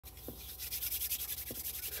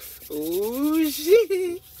Ooh,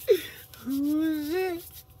 shit. Ooh, shit.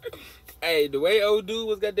 Hey, the way old dude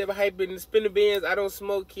was goddamn hyping the Spinabenz, I Don't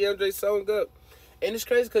Smoke Kendre song up. And it's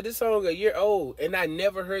crazy because this song a year old, and I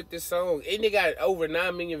never heard this song. And it got over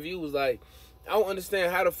 9 million views. Like, I don't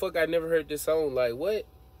understand how the fuck I never heard this song. Like, what?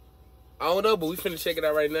 I don't know, but we finna check it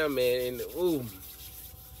out right now, man. And, ooh.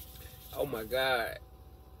 Oh, my God.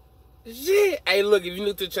 Shit. Hey, look, if you're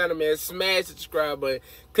new to the channel, man, smash the subscribe button.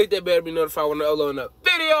 Click that bell to be notified when I upload a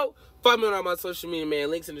video. Follow me on all my social media, man.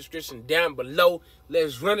 Links in the description down below.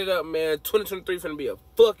 Let's run it up, man. 2023 finna be a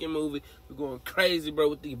fucking movie. We're going crazy, bro,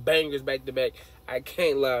 with these bangers back to back. I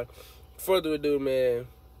can't lie. Further ado, man.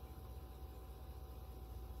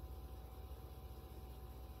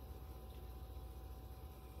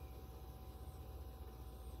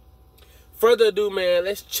 Further ado, man,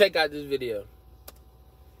 let's check out this video.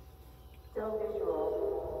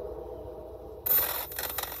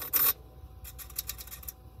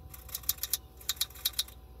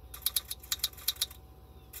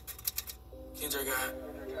 Kendre got,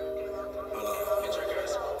 hold on, Kendre got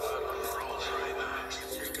smoke by the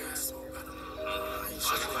Kendre got smoke by the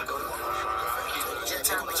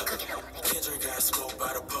Kendre got smoke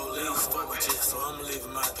by the police. Fuck with it, so I'ma leave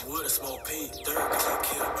him out the wood and smoke Pete. Third got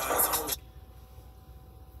killed by his homie.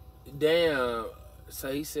 Damn.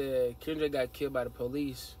 So he said Kendre got killed by the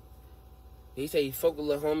police. He said he fucked a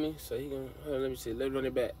little homie, so he gonna, hold on, let me see, let's run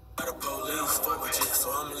it back. By the police, fuck with it, so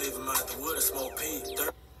I'ma leave him out the wood and smoke Pete.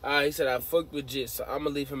 Alright, he said I fucked with Jit, so I'ma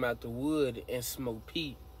leave him out the wood and smoke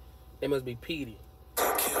Pete. They must be Petey.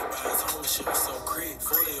 Got killed by his homie, shit was so creep.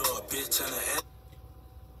 Fully or a bitch and an.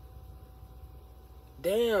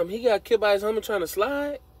 Damn, he got killed by his homie trying to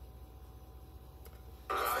slide?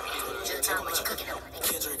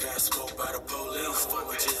 Kendre got smoked by the police. Fuck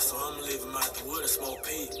with it, so I'ma leave him out the wood and smoke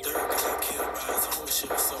Pete. Third got killed by his homie, shit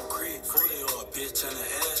was so creep. Fully or a bitch and an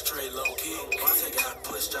ashtray low key. Once he got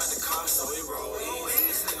pushed out the car, so he rolled easy.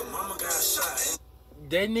 This nigga mama got shot.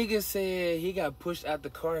 That nigga said he got pushed out the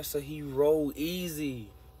car, so he rolled easy.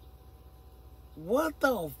 What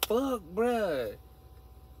the fuck, bruh?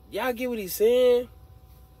 Y'all get what he's saying?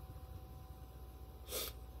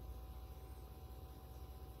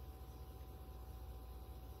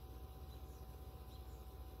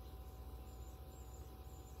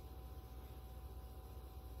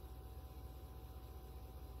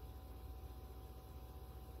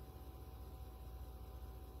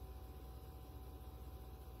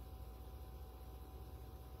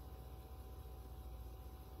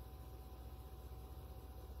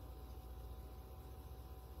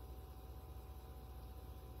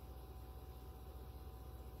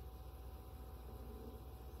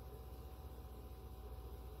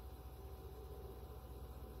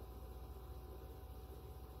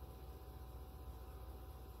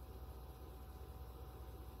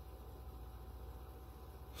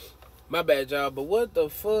 My bad, y'all, but what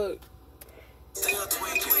the fuck? Still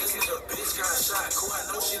tweaking, this nigga bitch got shot. Cool, I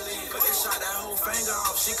know she leave, but they shot that whole finger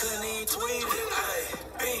off. She couldn't even tweet it. Ayy,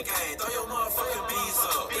 big gang, throw your motherfucking bees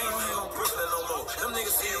up. They don't hang on Brooklyn no more. Them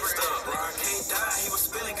niggas eased up. Bro, I can't die, he was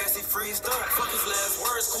spinning, guess he freezed up. Fuck his last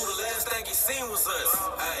words, cool, the last thing he seen was us.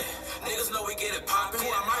 Ayy, niggas know we get it poppin'.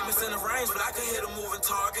 Who I might miss in the range, but I can hit a moving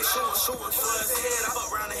target. Shooting for his head, I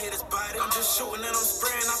fuck around and hit his body. I'm just shooting and I'm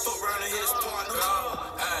spraying, I fuck around and hit his partner.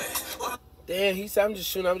 Ayy, Damn, he said I'm just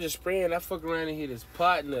shooting, I'm just spraying. I fuck around and hit his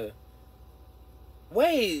partner.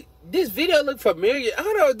 Wait, this video look familiar.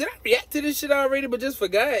 Hold on, did I react to this shit already but just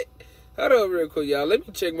forgot? Hold on real quick, y'all. Let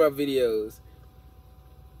me check my videos.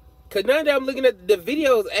 Cause now that I'm looking at the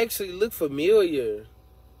videos actually look familiar.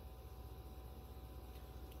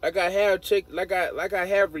 Like I have checked, like I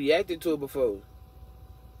have reacted to it before.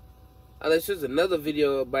 Unless there's another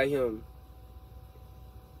video by him.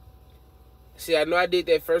 See, I know I did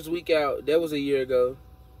that first week out. That was a year ago.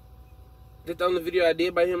 That the only video I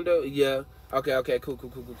did by him, though? Yeah. Okay, cool.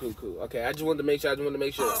 Okay, I just wanted to make sure.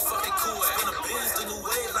 motherfucking cool. Spin a Benz, the new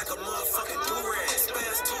wave like a motherfucking do-rag.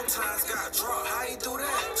 Spaz 2 times, got dropped. How he do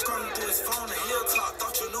that? Scrolling through his phone, the hilltop.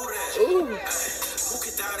 Thought you knew that. Ooh.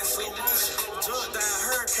 Mookie died in slow motion. Judge died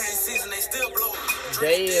hurricane season, they still blow.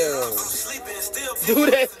 Damn. I'm sleeping, still Do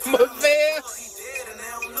that, my man. He dead and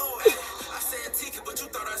they don't know it. I said TK, but you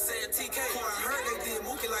thought I said TK. I heard they did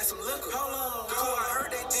Mookie like some liquor. Hold on. I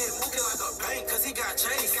heard they did Mookie like a bank, cause he got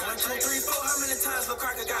chased. 1, 2, 3, 4, how many times Lil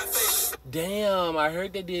Cracker got faced? Damn, I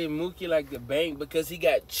heard they did Mookie like the bank because he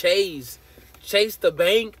got chased. Chased the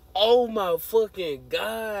bank? Oh my fucking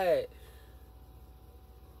God.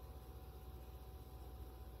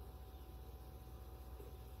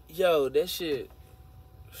 Yo, that shit.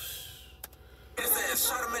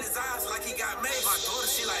 Shot him in his eyes like he got made. My daughter,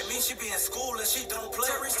 she like me, she be in school and she don't play.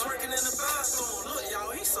 Terry's twerking in the bathroom. Look, y'all,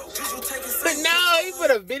 he's so juju taking But no, he put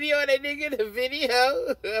a video of that nigga in the video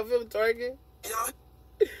of him twerking.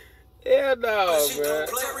 Hell no, bro.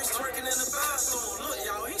 Terry's twerking in the bathroom. Look,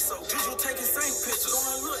 y'all, he's so juju taking same pictures.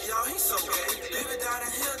 Going, look, y'all, he's so gay. Baby died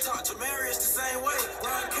in Hilltop. Jamarius the same way.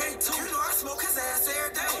 Ron K too. You know I smoke his ass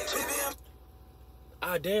every day. Baby,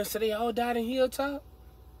 Ah, damn, so they all died in Hilltop?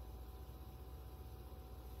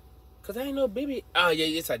 Cause I ain't no baby. Oh yeah,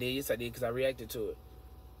 yes I did, cause I reacted to it.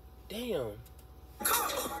 Damn.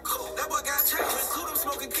 That boy got changed. Include him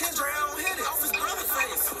smoking Kendre, I don't hit it. Off his brother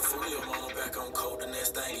face. Put Fulio mama back on cold, the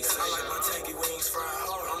next thing he say. I like my tanky wings fried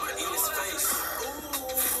hard. I'ma eat his face.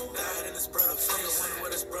 Ooh, died in his brother face.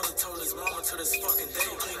 What his brother told his mama to this fucking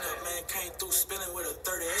day. Clean up man came through spinning with a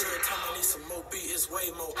 38. Every time I need some more beat, it's way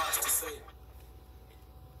more ops to say.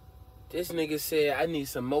 This nigga said I need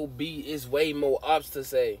some more beat. It's way more ops to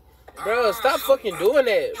say. Bro, stop fucking doing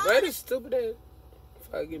that. Bro, this stupid ass.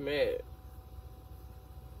 If I get mad.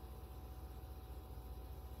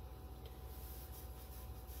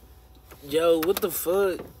 Yo, what the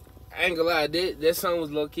fuck? I ain't gonna lie, that song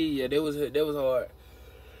was low key. Yeah, that was hard.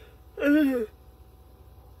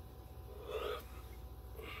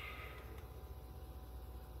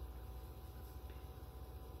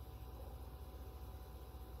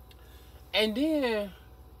 And then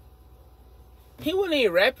he wasn't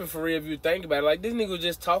even rapping for real if you think about it. Like, this nigga was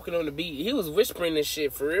just talking on the beat. He was whispering this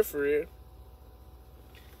shit for real, for real.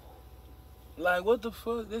 Like, what the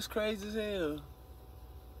fuck? That's crazy as hell.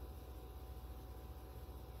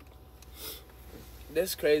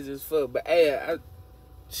 That's crazy as fuck. But, hey,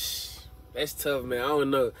 that's tough, man. I don't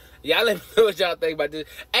know. Y'all let me know what y'all think about this.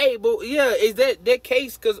 Hey, but, yeah, is that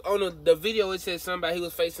case? Because on the video, it said somebody, he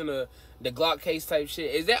was facing the Glock case type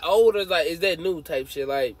shit. Is that old or, like, is that new type shit?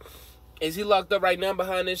 Like, is he locked up right now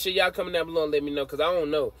behind this shit? Y'all comment down below and let me know, because I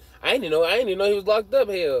don't know. I ain't even know he was locked up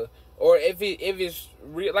here. Or if it's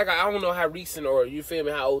real, like, I don't know how recent or, you feel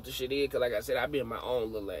me, how old the shit is. Because, like I said, I be in my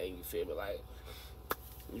own little lane, you feel me? Like,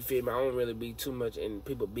 you feel me? I don't really be too much in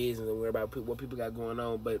people's business and worry about what people got going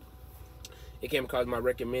on. But it came across my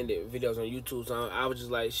recommended videos on YouTube, so I was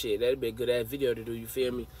just like, shit, that'd be a good-ass video to do, you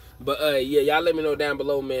feel me? But, yeah, y'all let me know down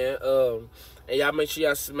below, man. And y'all make sure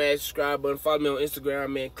y'all smash the subscribe button. Follow me on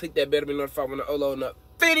Instagram, man. Click that bell to be notified when I upload a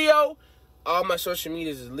video. All my social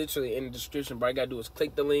medias is literally in the description, but all you gotta do is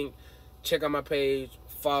click the link, check out my page,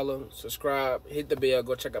 follow, subscribe, hit the bell,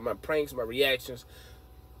 go check out my pranks, my reactions,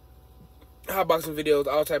 hotboxing videos,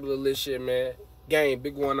 all type of little lit shit, man. Gang,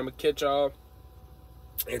 big one. I'm gonna catch y'all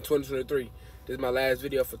in 2023. This is my last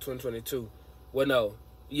video for 2022. Well, no.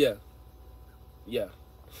 Yeah.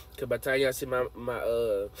 Because by the time y'all see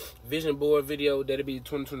my vision board video, that'll be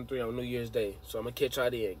 2023 on New Year's Day. So I'm going to catch y'all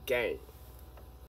then. Gang.